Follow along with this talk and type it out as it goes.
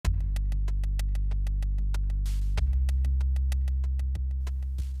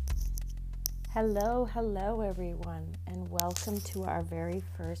Hello everyone, and welcome to our very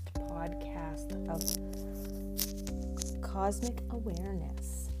first podcast of Cosmic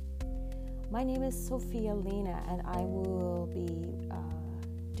Awareness. My name is Sophia Lina, and I will be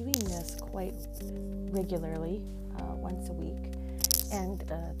doing this quite regularly, once a week. And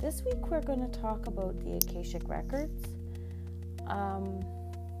this week we're going to talk about the Akashic Records,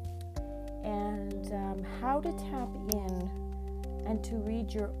 and how to tap in and to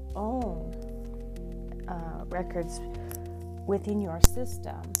read your own records within your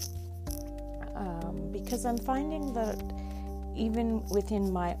system, because I'm finding that even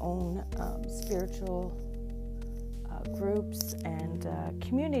within my own spiritual groups and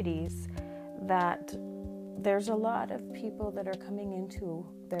communities, that there's a lot of people that are coming into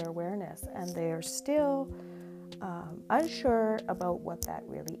their awareness and they're still unsure about what that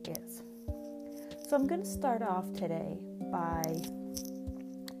really is. So I'm going to start off today by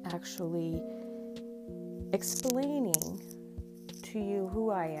actually explaining to you who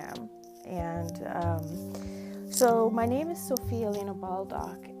I am. And so my name is Sophia Lina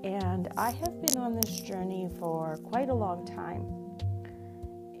Baldock, and I have been on this journey for quite a long time.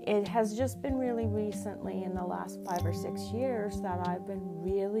 It has just been really recently, in the last 5 or 6 years, that I've been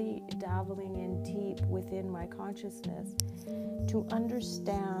really dabbling in deep within my consciousness to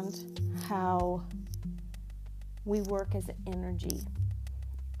understand how we work as an energy.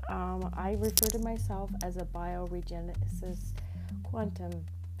 I refer to myself as a bioregenesis quantum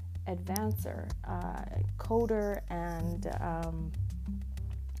advancer, coder, and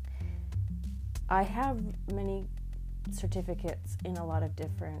I have many certificates in a lot of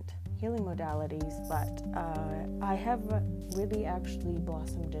different healing modalities, but I have really actually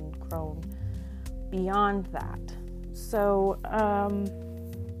blossomed and grown beyond that. So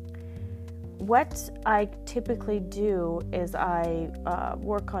what I typically do is I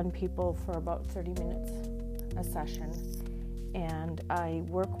work on people for about 30 minutes a session, and I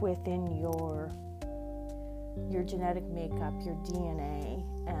work within your genetic makeup, your DNA,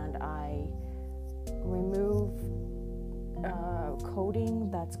 and I remove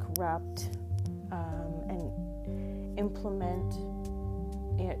coding that's corrupt, and implement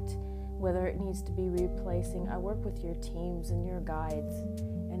it, whether it needs to be replacing. I work with your teams and your guides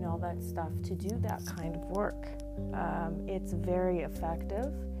and all that stuff to do that kind of work. It's very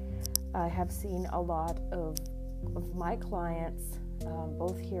effective. I have seen a lot of my clients,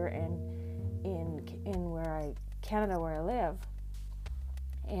 both here and in Canada where I live,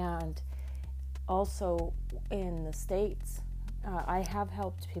 and also in the States. I have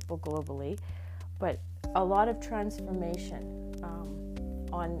helped people globally, but a lot of transformation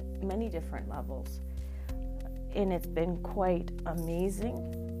on many different levels, and it's been quite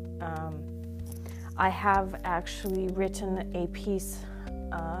amazing. I have actually written a piece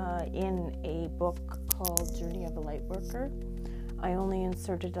in a book called Journey of a Lightworker. I only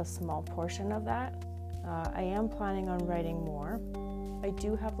inserted a small portion of that. I am planning on writing more. I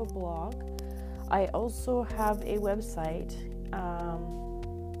do have a blog. I also have a website,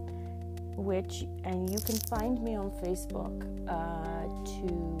 and you can find me on Facebook to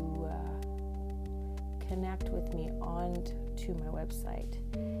connect with me on to my website.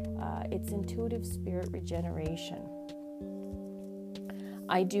 It's Intuitive Spirit Regeneration.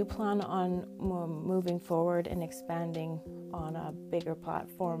 I do plan on moving forward and expanding on a bigger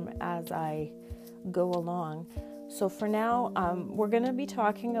platform as I go along. So for now, we're going to be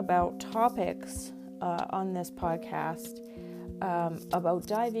talking about topics on this podcast about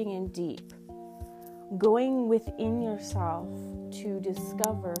diving in deep, going within yourself to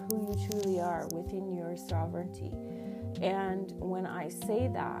discover who you truly are within your sovereignty. And when I say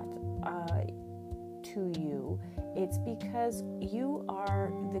that to you, it's because you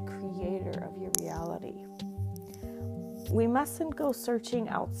are the creator of your reality. We mustn't go searching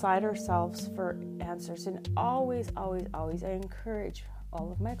outside ourselves for answers. And always, I encourage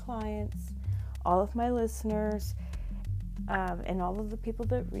all of my clients, all of my listeners, and all of the people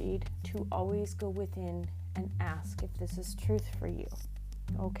that read to always go within and ask if this is truth for you.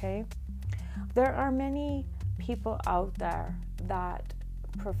 Okay? There are many people out there that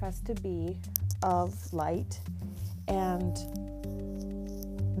profess to be of light, and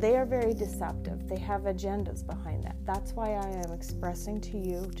they are very deceptive. They have agendas behind that. That's why I am expressing to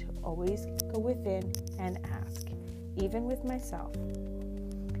you to always go within and ask, even with myself.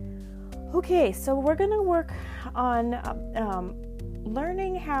 Okay, so we're going to work on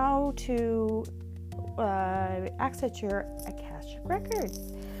learning how to access your Akashic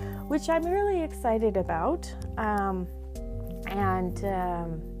Records, which I'm really excited about.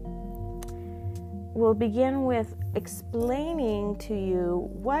 We'll begin with explaining to you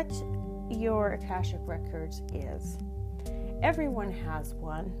what your Akashic Records is. Everyone has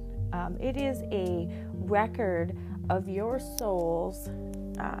one. It is a record of your soul's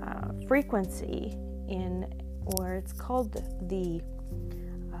frequency or it's called the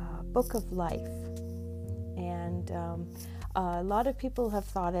Book of Life. And a lot of people have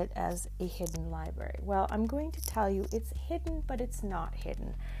thought it as a hidden library. Well, I'm going to tell you it's hidden, but it's not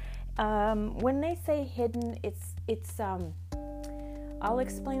hidden. When they say hidden, it's I'll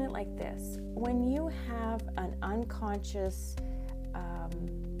explain it like this. When you have an unconscious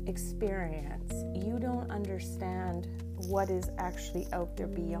experience, you don't understand what is actually out there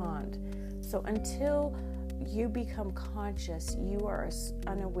beyond. So until you become conscious, you are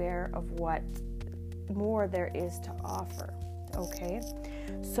unaware of what more there is to offer. Okay?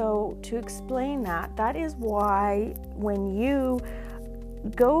 So to explain that is why when you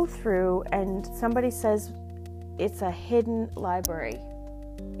go through and somebody says it's a hidden library,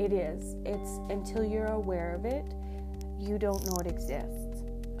 it is. It's until you're aware of it, you don't know it exists.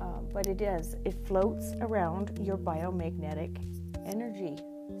 But it is. It floats around your biomagnetic energy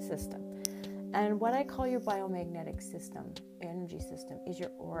system. And what I call your biomagnetic system, energy system, is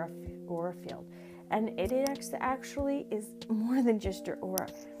your aura field. And it actually is more than just your aura.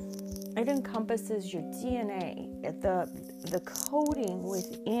 It encompasses your DNA, the coding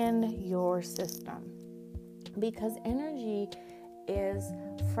within your system. Because energy is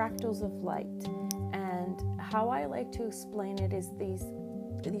fractals of light. And how I like to explain it is these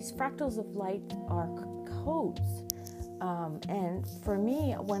fractals of light are codes. And for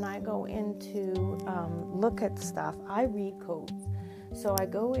me, when I go into look at stuff, I read codes. So I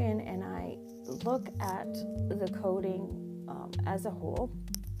go in and I look at the coding as a whole.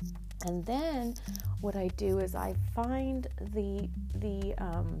 And then what I do is I find the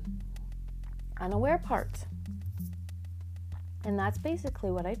unaware parts. And that's basically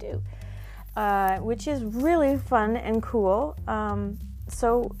what I do, which is really fun and cool.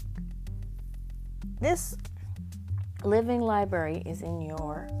 So this living library is in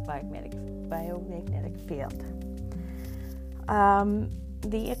your biomagnetic field.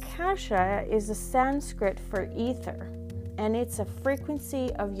 The Akasha is a Sanskrit for ether, and it's a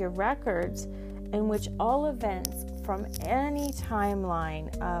frequency of your records in which all events from any timeline,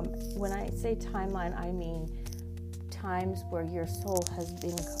 when I say timeline, I mean times where your soul has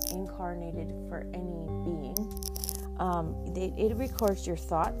been incarnated for any being. It records your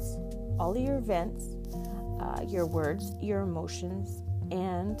thoughts, all of your events, your words, your emotions,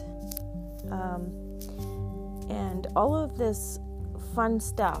 and all of this fun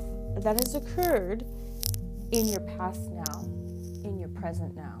stuff that has occurred in your past now, in your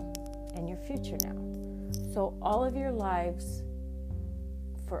present now, and your future now. So all of your lives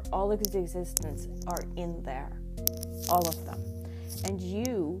for all of existence are in there, all of them. And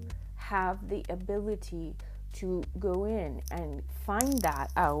you have the ability to go in and find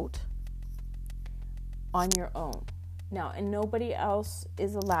that out on your own. Now, and nobody else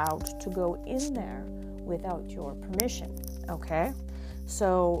is allowed to go in there without your permission, okay?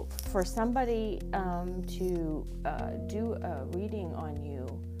 So for somebody to do a reading on you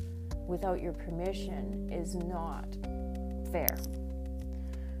without your permission is not fair.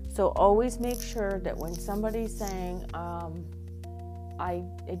 So always make sure that when somebody's saying, I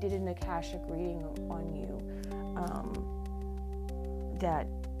did an Akashic reading on you, that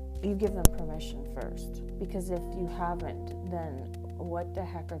you give them permission first. Because if you haven't, then what the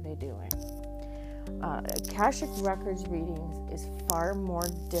heck are they doing? Akashic Records readings is far more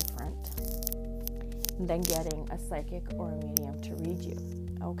different than getting a psychic or a medium to read you.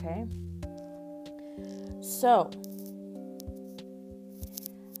 Okay? So,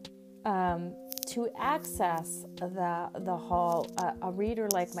 to access the hall, a reader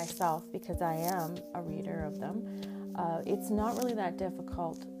like myself, because I am a reader of them, it's not really that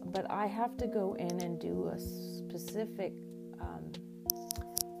difficult, but I have to go in and do a specific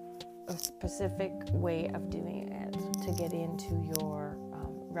way of doing it to get into your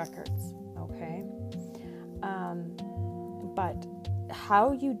records, okay? But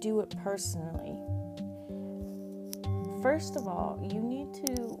how you do it personally, first of all, you need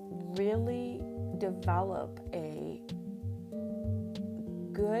to really develop a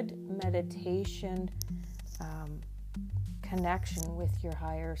good meditation connection with your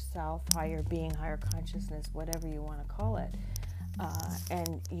higher self, higher being, higher consciousness, whatever you want to call it.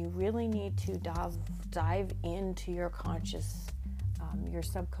 And you really need to dive into your conscious, your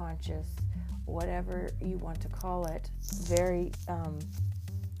subconscious, whatever you want to call it,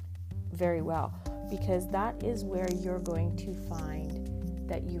 very well, because that is where you're going to find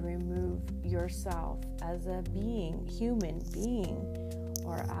that you remove yourself as a being, human being,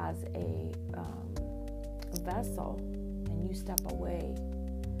 or as a vessel, and you step away,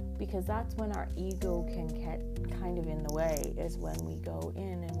 because that's when our ego can get kind of in the way, is when we go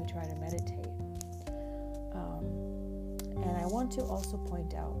in and we try to meditate. And I want to also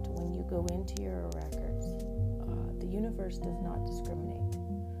point out, when you go into your records, the universe does not discriminate.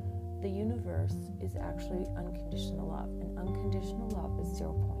 The universe is actually unconditional love, and unconditional love is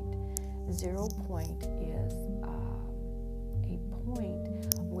 0 point. 0 point is a point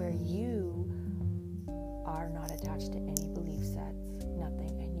where you are not attached to any belief sets,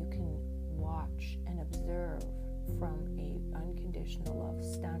 nothing, and you can watch and observe from a unconditional love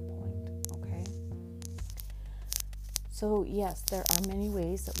standpoint. Okay? So yes, there are many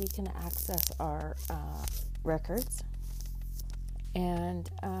ways that we can access our records, and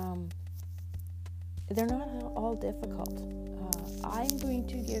they're not all difficult. I'm going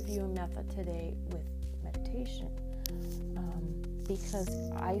to give you a method today with meditation, because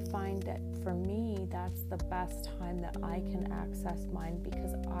I find that for me, that's the best time that I can access mine,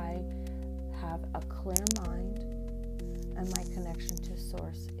 because I have a clear mind and my connection to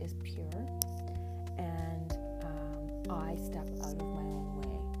source is pure, and I step out of my own way.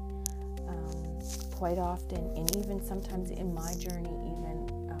 Quite often, and even sometimes in my journey, even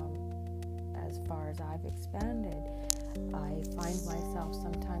as far as I've expanded, I find myself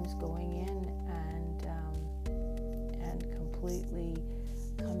sometimes going in and completely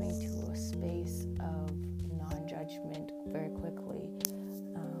coming to a space of non-judgment very quickly.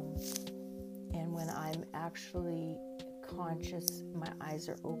 And when I'm actually conscious, my eyes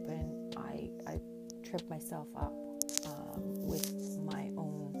are open, I trip myself up with my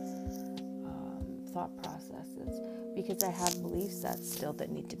own thought processes, because I have belief sets still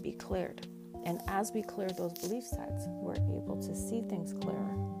that need to be cleared. And as we clear those belief sets, we're able to see things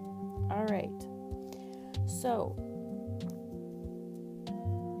clearer. All right. So,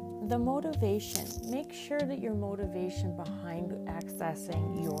 the motivation. Make sure that your motivation behind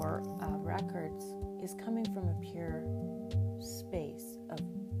accessing your records is coming from a pure space of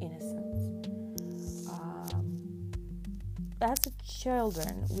innocence. As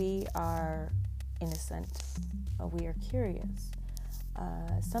children, we are innocent. We are curious.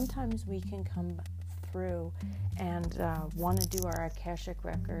 Sometimes we can come through and want to do our Akashic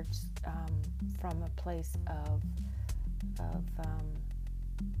records from a place of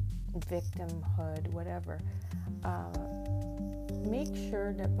victimhood, whatever. Make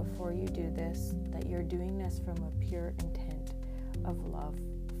sure that before you do this, that you're doing this from a pure intent of love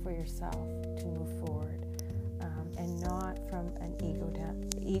for yourself to move forward, and not from an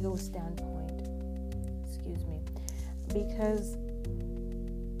ego standpoint. Excuse me, because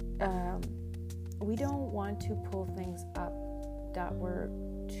we don't want to pull things up that were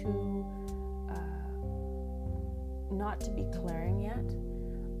too not to be clearing yet.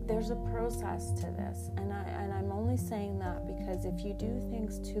 There's a process to this, and I'm only saying that because if you do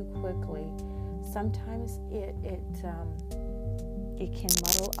things too quickly, sometimes it can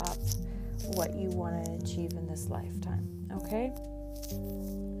muddle up what you want to achieve in this lifetime. Okay?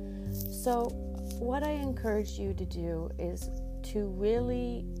 So what I encourage you to do is to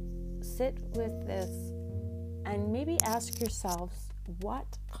really sit with this and maybe ask yourselves what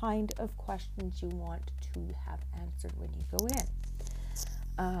kind of questions you want to have answered when you go in.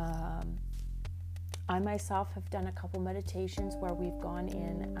 I myself have done a couple meditations where we've gone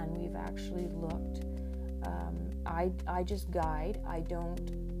in and we've actually looked. I just guide. I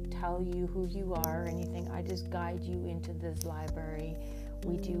don't tell you who you are or anything. I just guide you into this library.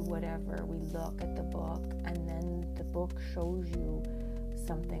 We do whatever. We look at the book, and then the book shows you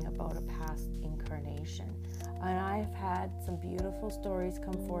something about a past incarnation. And I've had some beautiful stories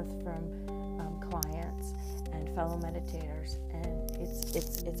come forth from clients and fellow meditators, and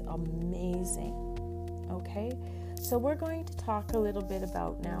it's amazing. Okay, so we're going to talk a little bit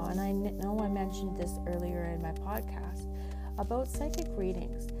about now, and I know I mentioned this earlier in my podcast, about psychic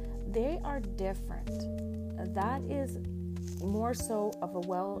readings. They are different. That is more so of a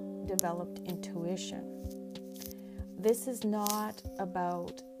well-developed intuition. This is not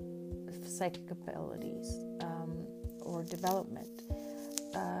about psychic abilities or development.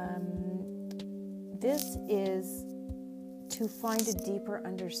 This is to find a deeper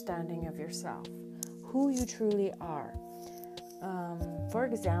understanding of yourself, who you truly are. For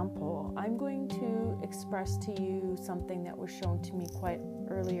example, I'm going to express to you something that was shown to me quite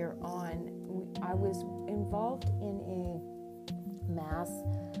earlier on. I was involved in a mass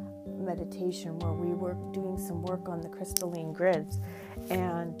meditation where we were doing some work on the crystalline grids,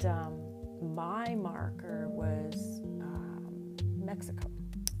 and my marker was Mexico.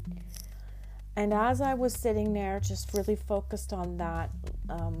 And as I was sitting there just really focused on that,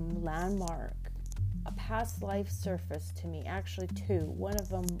 landmark, a past life surfaced to me, actually two, one of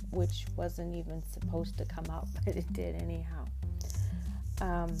them which wasn't even supposed to come out, but it did anyhow.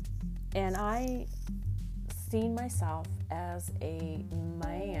 And I seen myself as a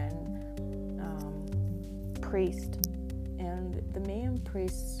Mayan priest, and the Mayan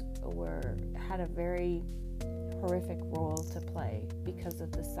priests had a very horrific role to play because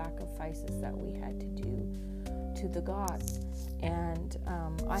of the sacrifices that we had to do to the gods. And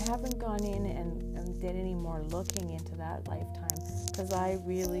I haven't gone in and did any more looking into that lifetime, because I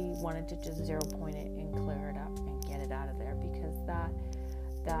really wanted to just 0 point it and clear it up and get it out of there, because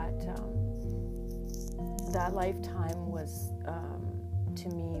that lifetime was to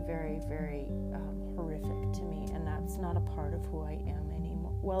me very, very horrific to me, and that's not a part of who I am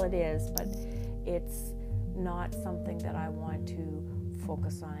anymore. Well, it is, but it's not something that I want to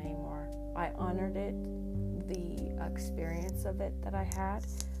focus on anymore. I honored it, the experience of it that I had,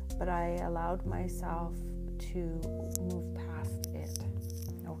 but I allowed myself to move past it.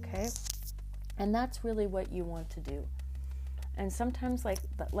 Okay? And that's really what you want to do. And sometimes,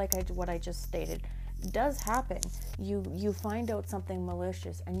 what I just stated, does happen. You find out something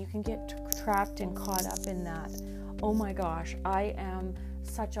malicious, and you can get trapped and caught up in that. Oh my gosh, I am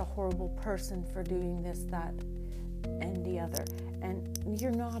such a horrible person for doing this, that, and the other. And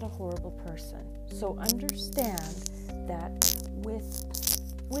you're not a horrible person. So understand that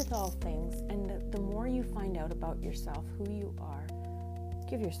with all things, and the more you find out about yourself, who you are,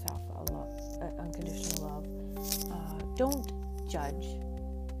 give yourself unconditional love. Don't judge.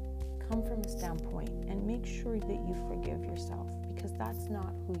 Come from a standpoint and make sure that you forgive yourself, because that's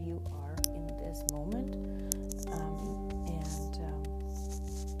not who you are in this moment.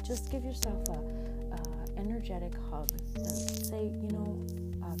 Just give yourself a energetic hug and say,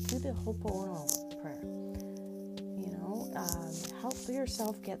 do the Ho'oponopono prayer. Help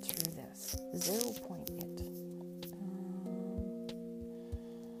yourself get through this. 0 point it.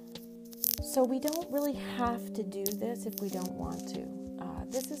 So we don't really have to do this if we don't want to.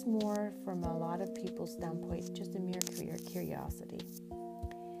 This is more from a lot of people's standpoint, just a mere curiosity.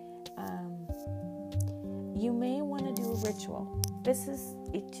 You may want to do a ritual. This is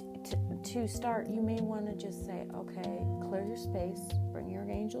to start. You may want to just say, okay, clear your space, bring your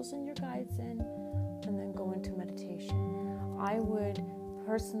angels and your guides in, and then go into meditation. I would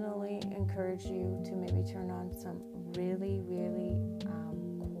personally encourage you to maybe turn on some really, really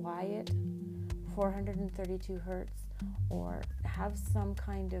quiet 432 hertz, or have some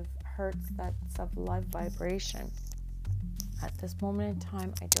kind of hertz that's of love vibration. At this moment in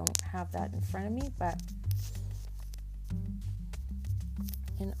time, I don't have that in front of me, but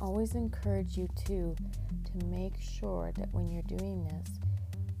I can always encourage you to make sure that when you're doing this,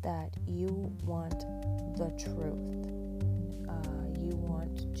 that you want the truth. You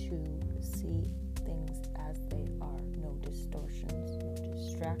want to see things as they are. No distortions, no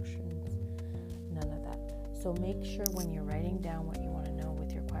distractions, none of that. So make sure when you're writing down what you want to know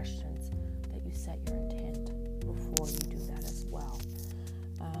with your questions, that you set your intent before you do that as well.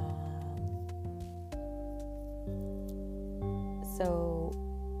 So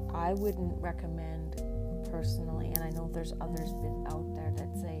I wouldn't recommend personally, and I know there's others been out there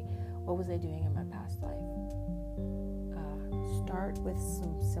that say, what was I doing in my past life? Start with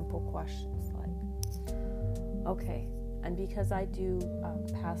some simple questions like, okay, and because I do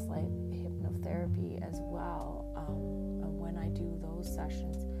past life hypnotherapy as well, and when I do those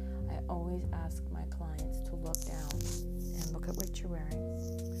sessions, I always ask my clients to look down and look at what you're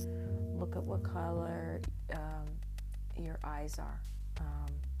wearing, look at what color your eyes are,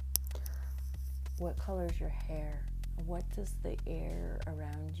 what color is your hair, what does the air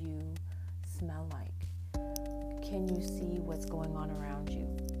around you smell like, can you see what's going on around you?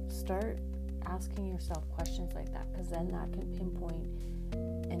 Start asking yourself questions like that, because then that can pinpoint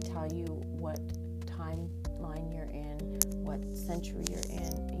and tell you what timeline you're in, what century you're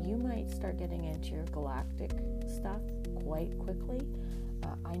in. You might start getting into your galactic stuff quite quickly.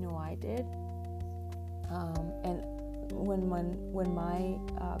 I know I did. And when my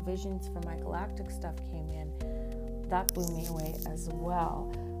visions for my galactic stuff came in, that blew me away as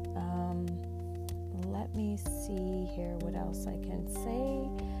well. Let me see here what else I can say.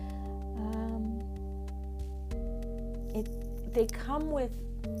 They come with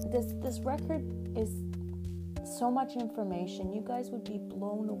this record is so much information. You guys would be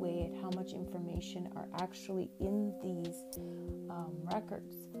blown away at how much information are actually in these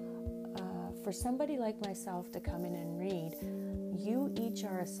records. For somebody like myself to come in and read, you each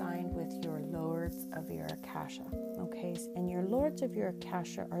are assigned with your lords of your Akasha, okay? And your lords of your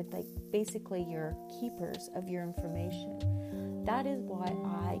Akasha are like basically your keepers of your information. That is why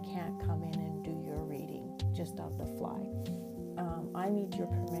I can't come in and do your reading just on the fly. I need your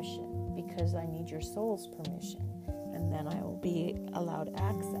permission because I need your soul's permission, and then I will be allowed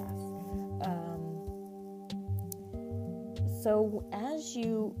access. So as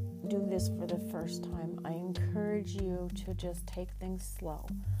you do this for the first time, I encourage you to just take things slow.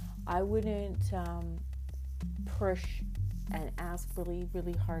 I wouldn't push and ask really,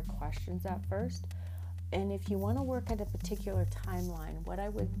 really hard questions at first. And if you want to work at a particular timeline, what I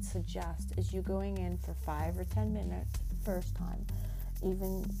would suggest is you going in for 5 or 10 minutes first time.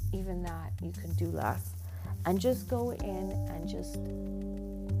 Even that, you can do less. And just go in and just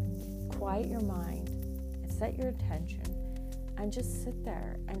quiet your mind and set your attention and just sit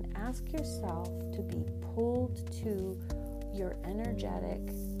there and ask yourself to be pulled to your energetic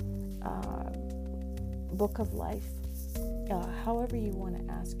book of life, however you want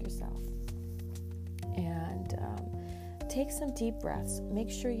to ask yourself. And take some deep breaths. Make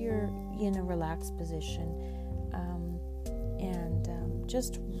sure you're in a relaxed position, and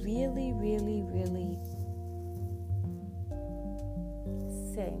just really, really, really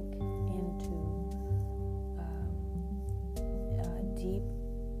sink into deep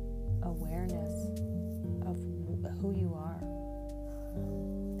awareness of who you are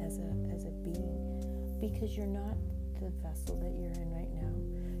as a being, because you're not the vessel that you're in right now.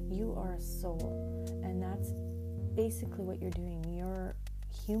 You are a soul, and that's basically what you're doing. Your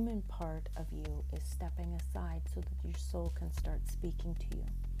human part of you is stepping aside so that your soul can start speaking to you,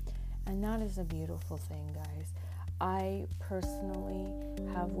 and that is a beautiful thing, guys. I personally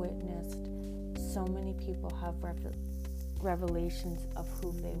have witnessed so many people have revelations of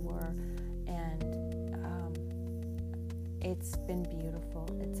who they were, and it's been beautiful.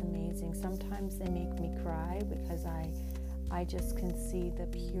 It's amazing. Sometimes they make me cry because I just can see the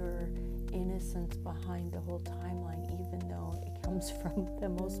pure innocence behind the whole timeline, even though it comes from the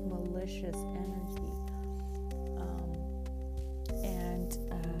most malicious energy.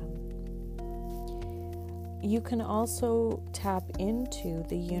 You can also tap into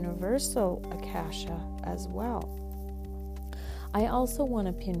the universal Akasha as well. I also want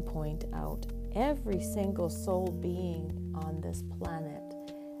to pinpoint out every single soul being on this planet.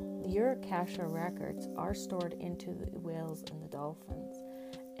 Your Akasha records are stored into the whales and the dolphins,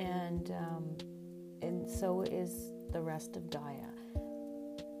 and so is the rest of Gaia.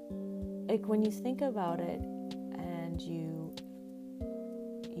 Like, when you think about it, and you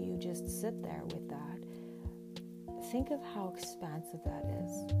just sit there with that, think of how expansive that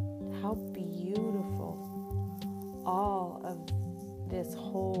is, how beautiful all of this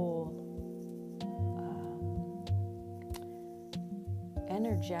whole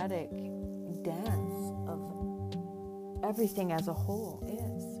energetic dance of everything as a whole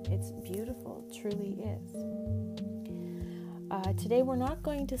is. It's beautiful, it truly is. Today we're not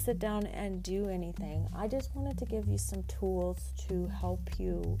going to sit down and do anything. I just wanted to give you some tools to help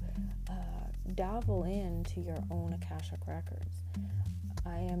you dabble into your own Akashic records.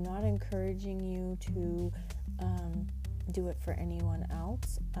 I am not encouraging you to do it for anyone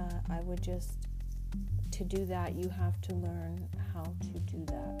else. I would just, to do that, you have to learn how to do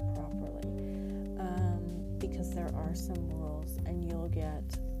that properly, because there are some rules, and you'll get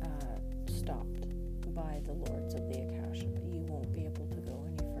stopped by the lords of the Akasha. You won't be able to go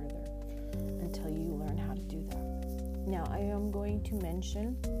any further until you learn how to do that. Now, I am going to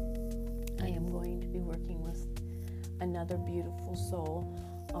mention, I am going to be working with another beautiful soul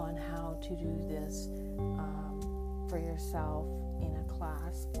on how to do this for yourself in a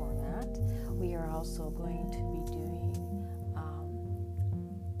class format. We are also going to be doing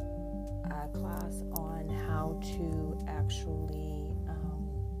a class on how to actually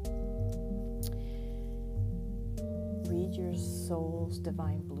read your soul's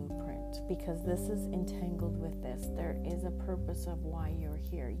divine blueprint, because this is entangled with this. There is a purpose of why you're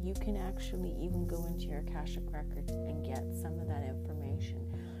here. You can actually even go into your Akashic records and get some of that information,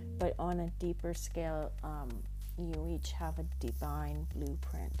 but on a deeper scale, you each have a divine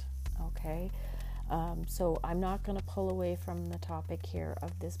blueprint, okay? So I'm not going to pull away from the topic here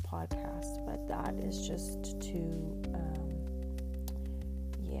of this podcast, but that is just to,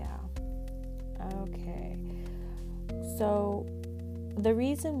 okay. So the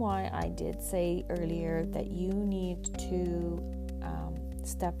reason why I did say earlier that you need to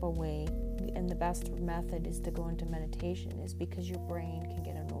step away, and the best method is to go into meditation, is because your brain can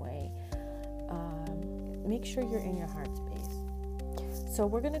get in the way. Make sure you're in your heart space. So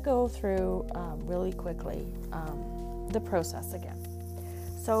we're going to go through really quickly the process again.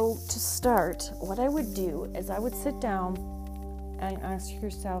 So to start, what I would do is I would sit down and ask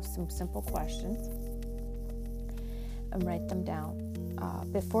yourself some simple questions and write them down.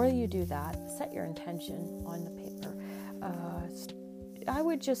 Before you do that, set your intention on the paper. I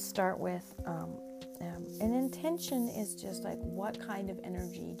would just start with an intention is just like, what kind of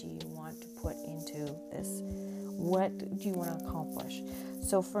energy do you want to put into this? What do you want to accomplish?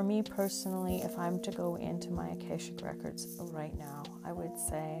 So for me personally, if I'm to go into my Akashic records right now, I would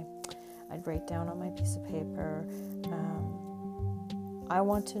say I'd write down on my piece of paper, I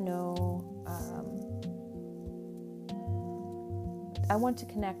want to know, I want to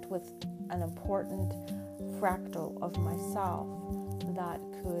connect with an important fractal of myself that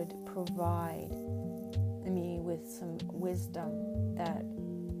could provide me with some wisdom that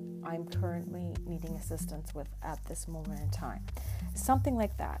I'm currently needing assistance with at this moment in time. Something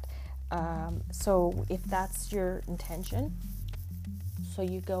like that. So if that's your intention, so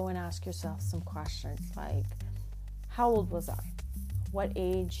you go and ask yourself some questions like, how old was I? What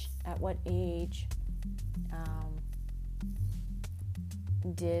age, at what age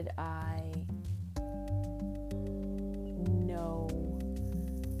did I know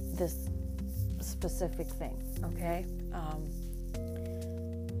this specific thing, okay?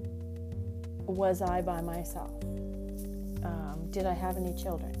 Was I by myself? Did I have any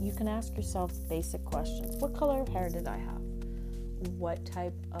children? You can ask yourself basic questions. What color of hair did I have? What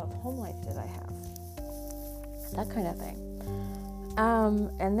type of home life did I have? That kind of thing.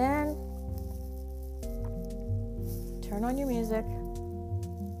 And then turn on your music,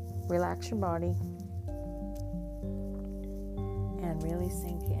 relax your body, and really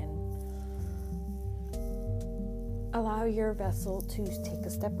sink in. Allow your vessel to take a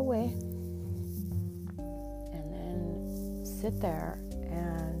step away, and then sit there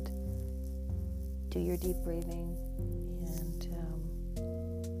and do your deep breathing, and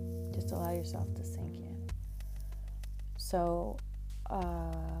just allow yourself to sink in. So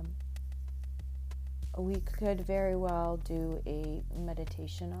we could very well do a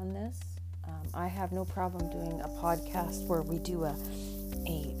meditation on this. I have no problem doing a podcast where we do a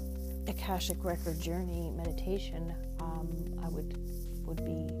Akashic record journey meditation. I would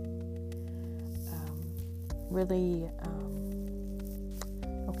be really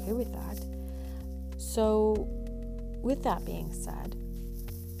okay with that. So with that being said,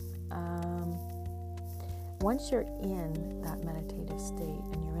 once you're in that meditative state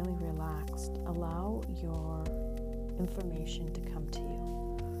and you're really relaxed, allow your information to come to you.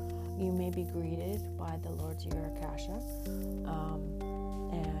 You may be greeted by the Lords of your Akasha,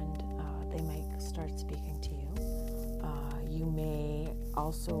 and they might start speaking to you. You may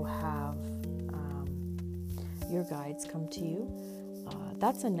also have your guides come to you.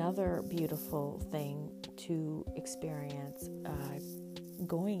 That's another beautiful thing to experience,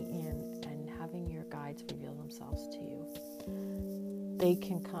 going in and having your guides reveal themselves to you. They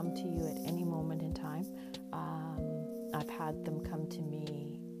can come to you at any moment in time. I've had them come to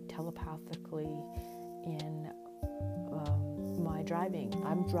me telepathically in my driving.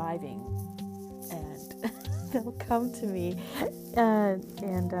 I'm driving, and they'll come to me and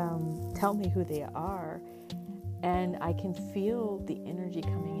tell me who they are, and I can feel the energy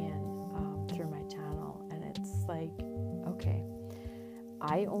coming in through my channel, and it's like, okay,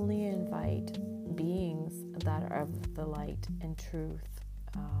 I only invite beings that are of the light and truth,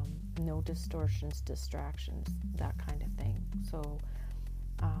 no distortions, distractions, that kind of thing. So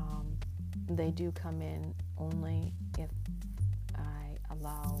they do come in only if I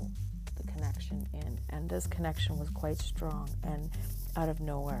allow the connection in, and this connection was quite strong and out of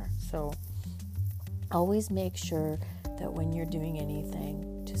nowhere. So always make sure that when you're doing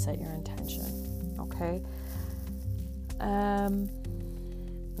anything to set your intention, okay?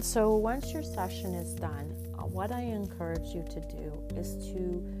 So once your session is done, what I encourage you to do is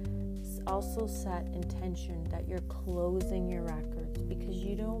to also set intention that you're closing your records, because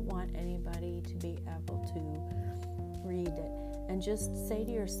you don't want anybody to be able to read it. And just say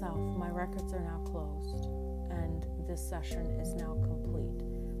to yourself, my records are now closed and this session is now complete.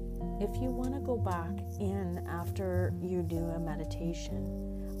 If you want to go back in after you do a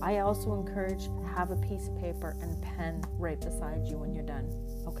meditation, I also encourage have a piece of paper and pen right beside you when you're done,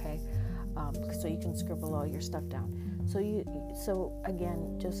 okay? So you can scribble all your stuff down. So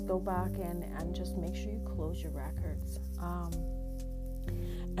again, just go back in and just make sure you close your records.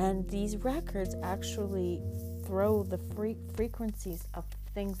 And these records actually throw the frequencies of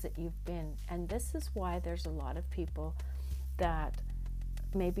things that you've been. And this is why there's a lot of people that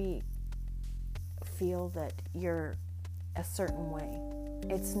maybe feel that you're a certain way.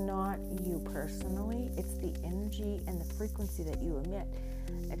 It's not you personally, it's the energy and the frequency that you emit.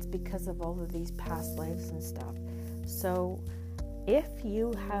 It's because of all of these past lives and stuff. So if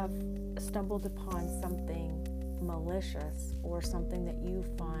you have stumbled upon something malicious or something that you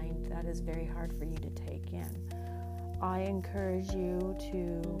find that is very hard for you to take in, I encourage you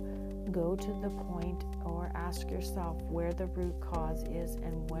to go to the point or ask yourself where the root cause is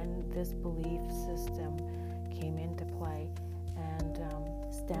and when this belief system came into play, and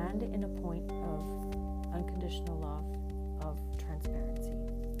stand in a point of unconditional love, of transparency,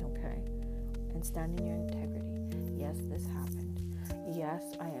 okay? And stand in your integrity. Yes, this happened. Yes,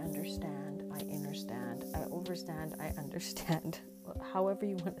 I understand, I understand, I overstand, I understand, however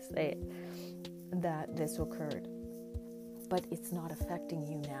you want to say it, that this occurred. But it's not affecting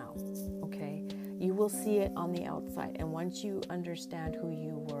you now, okay? You will see it on the outside. And once you understand who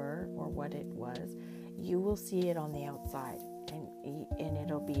you were or what it was, you will see it on the outside, and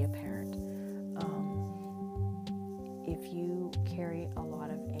it'll be apparent. If you carry a lot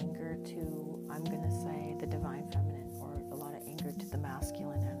of anger to, I'm going to say, the divine feminine, or a lot of anger to the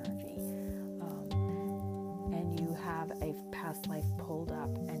masculine energy, and you have a past life pulled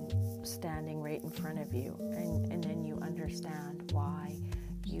up and standing right in front of you, and then you understand why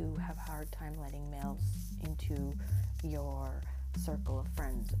you have a hard time letting males into your circle of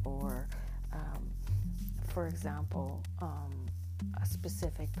friends, or for example, a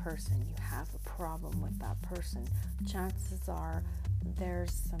specific person, you have a problem with that person, chances are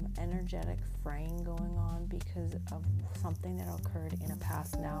there's some energetic fraying going on because of something that occurred in a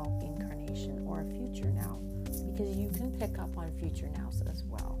past now incarnation or a future now, because you can pick up on future nows as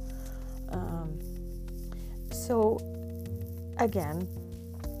well. So again,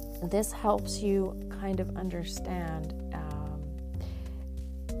 this helps you kind of understand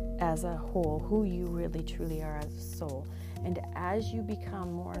as a whole who you really truly are as a soul. And as you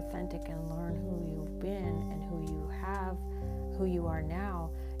become more authentic and learn who you've been and who you are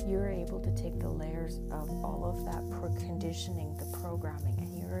now, you're able to take the layers of all of that conditioning, the programming,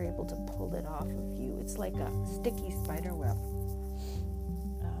 and you're able to pull it off of you. It's like a sticky spider web.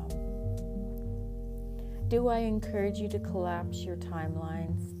 Do I encourage you to collapse your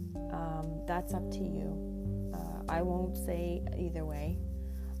timelines? That's up to you. I won't say either way,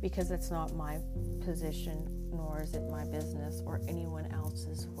 because it's not my position, nor is it my business or anyone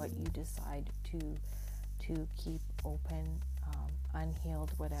else's what you decide to keep open,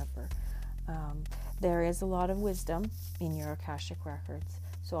 unhealed, whatever. There is a lot of wisdom in your Akashic records.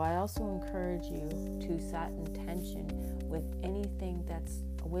 So I also encourage you to set intention with anything that's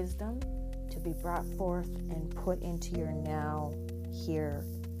wisdom to be brought forth and put into your now, here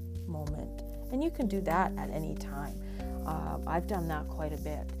moment. And you can do that at any time. I've done that quite a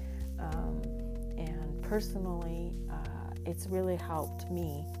bit. And personally, it's really helped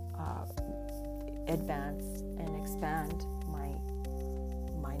me advance and expand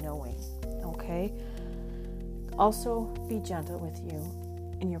my knowing, okay? Also, be gentle with you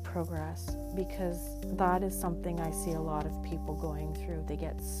in your progress, because that is something I see a lot of people going through. They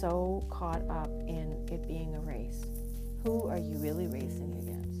get so caught up in it being a race. Who are you really racing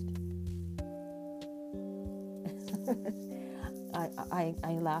against?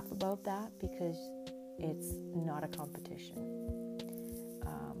 I laugh about that because it's not a competition.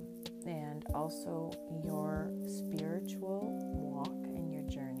 And also, your spiritual walk and your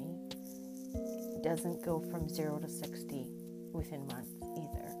journey doesn't go from 0 to 60 within months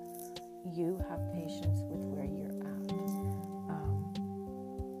either. You have patience with where you're at.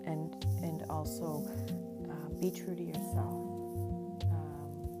 And also, be true to yourself.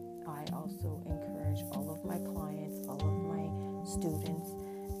 I also encourage all of my clients, all of my students,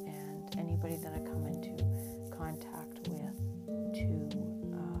 and anybody that I come into contact with to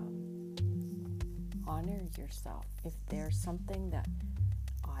honor yourself. If there's something that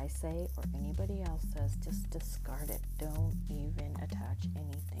I say or anybody else says, just discard it. Don't even attach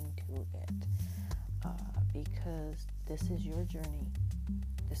anything to it, because this is your journey.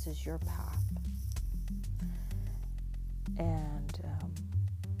 This is your path. And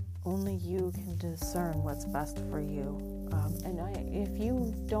only you can discern what's best for you. And if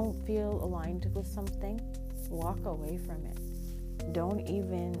you don't feel aligned with something, walk away from it. Don't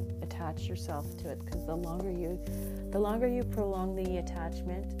even attach yourself to it, because the longer you prolong the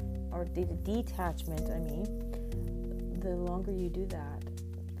attachment, or the detachment, the longer you do that,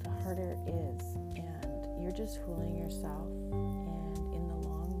 the harder it is, and you're just fooling yourself. And in the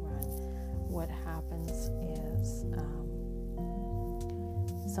long run, what happens is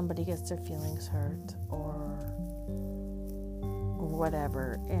somebody gets their feelings hurt or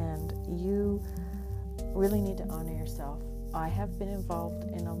whatever, and you really need to honor yourself. I have been involved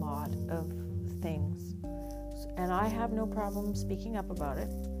in a lot of things, and I have no problem speaking up about it.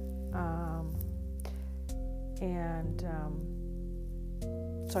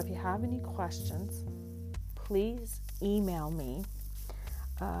 So if you have any questions, please email me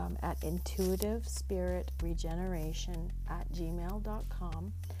at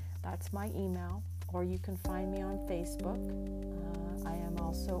intuitivespiritregeneration@gmail.com. That's my email. Or you can find me on Facebook. I am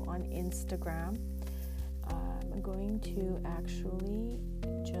also on Instagram. I'm going to actually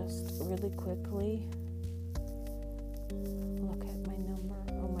just really quickly look at my number,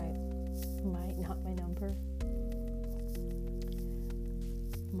 or not my number,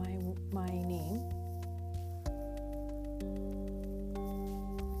 my name.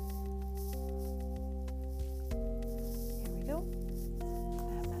 Here we go. I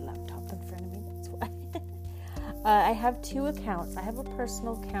have my laptop in front of me, that's why. I have 2 accounts. I have a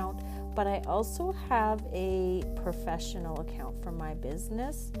personal account, but I also have a professional account for my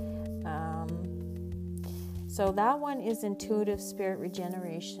business. So that one is Intuitive Spirit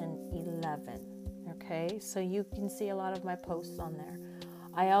Regeneration 11. Okay, so you can see a lot of my posts on there.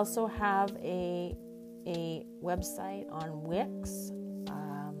 I also have a website on Wix,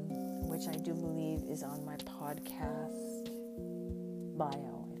 which I do believe is on my podcast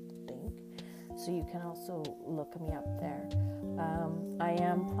bio, I think. So you can also look me up there. I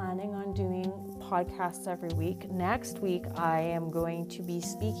am planning on doing podcasts every week. Next week, I am going to be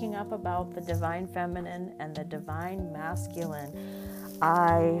speaking up about the divine feminine and the divine masculine.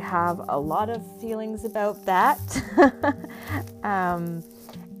 I have a lot of feelings about that.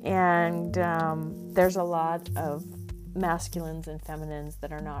 There's a lot of masculines and feminines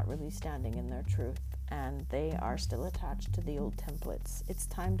that are not really standing in their truth, and they are still attached to the old templates. It's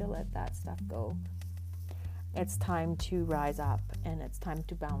time to let that stuff go. It's time to rise up, and it's time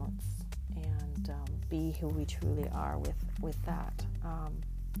to balance and be who we truly are with that.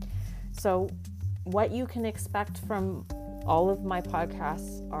 So what you can expect from all of my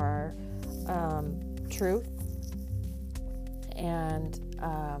podcasts are truth, and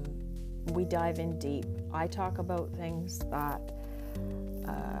we dive in deep. I talk about things that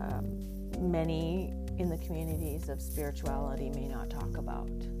many in the communities of spirituality may not talk about.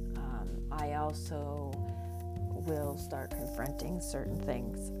 I also will start confronting certain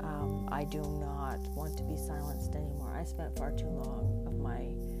things. I do not want to be silenced anymore. I spent far too long of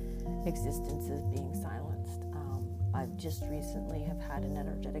my existences being silenced. I've just recently have had an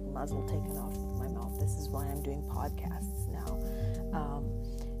energetic muzzle taken off of my mouth. This is why I'm doing podcasts now.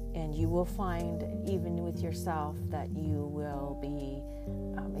 And you will find, even with yourself, that you will be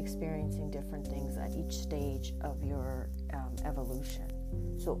experiencing different things at each stage of your evolution.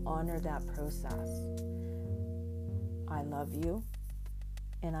 So honor that process. I love you,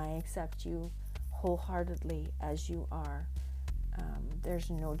 and I accept you wholeheartedly as you are. There's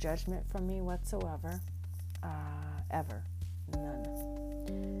no judgment from me whatsoever, ever, none.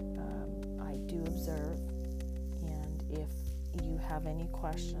 I do observe, and if you have any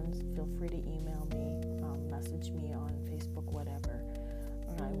questions, feel free to email me, message me on Facebook, whatever,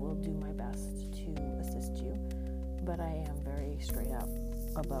 and I will do my best to assist you. But I am very straight up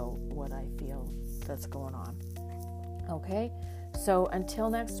about what I feel that's going on. Okay, so until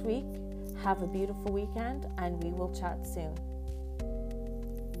next week, have a beautiful weekend, and we will chat soon.